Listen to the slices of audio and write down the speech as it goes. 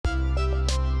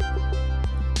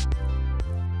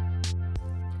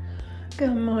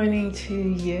Good morning to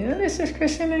you. This is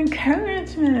Christian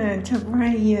Encouragement to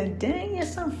brighten your day.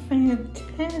 It's a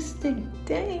fantastic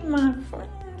day, my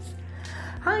friends.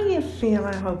 How you feel?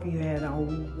 I hope you had a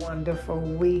wonderful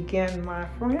weekend, my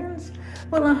friends.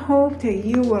 Well, I hope that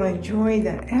you will enjoy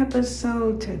the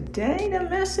episode today. The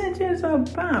message is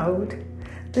about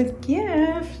the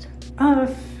gift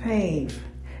of faith.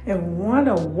 And what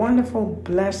a wonderful,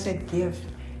 blessed gift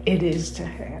it is to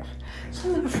have. So,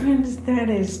 my friends, that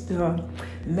is the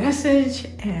message,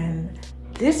 and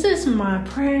this is my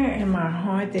prayer in my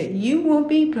heart that you will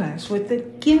be blessed with the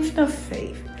gift of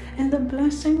faith and the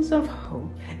blessings of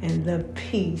hope and the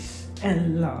peace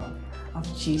and love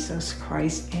of Jesus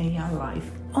Christ in your life.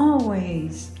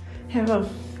 Always have a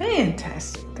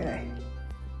fantastic day.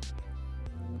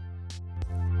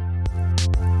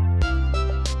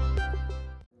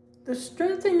 The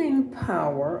strengthening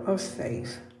power of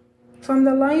faith. From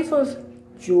the life of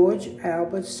George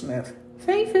Albert Smith.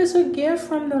 Faith is a gift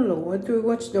from the Lord through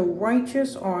which the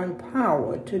righteous are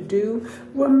empowered to do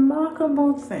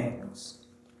remarkable things.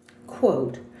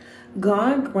 Quote,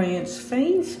 God grants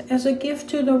faith as a gift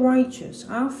to the righteous.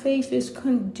 Our faith is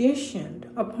conditioned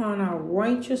upon our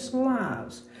righteous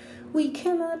lives. We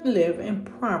cannot live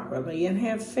improperly and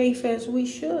have faith as we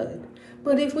should.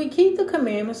 But if we keep the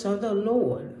commandments of the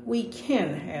Lord, we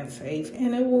can have faith,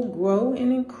 and it will grow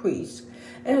and increase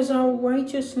as our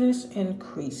righteousness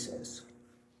increases.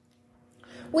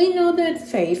 We know that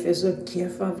faith is a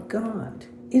gift of God.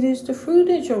 It is the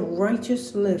fruitage of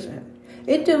righteous living.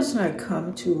 It does not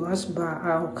come to us by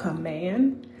our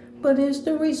command, but is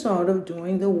the result of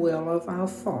doing the will of our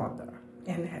Father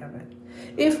in heaven.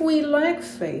 If we lack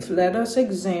faith, let us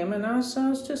examine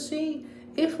ourselves to see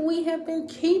if we have been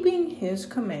keeping his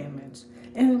commandments,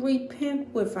 and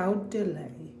repent without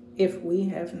delay if we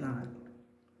have not.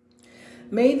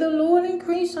 May the Lord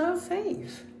increase our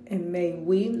faith, and may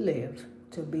we live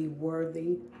to be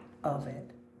worthy of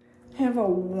it. Have a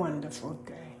wonderful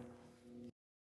day.